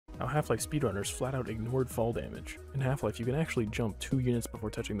how Half-Life speedrunners flat out ignored fall damage. In Half-Life, you can actually jump 2 units before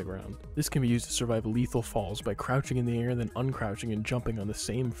touching the ground. This can be used to survive lethal falls by crouching in the air, then uncrouching and jumping on the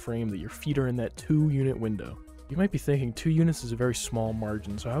same frame that your feet are in that 2-unit window. You might be thinking 2 units is a very small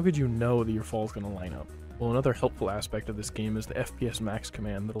margin, so how could you know that your fall is going to line up? Well, another helpful aspect of this game is the FPS max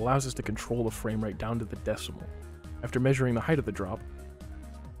command that allows us to control the frame rate down to the decimal. After measuring the height of the drop,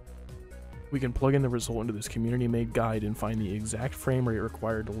 we can plug in the result into this community-made guide and find the exact frame rate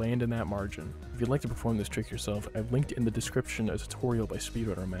required to land in that margin. If you'd like to perform this trick yourself, I've linked in the description a tutorial by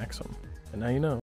Speedrunner Maxim. And now you know.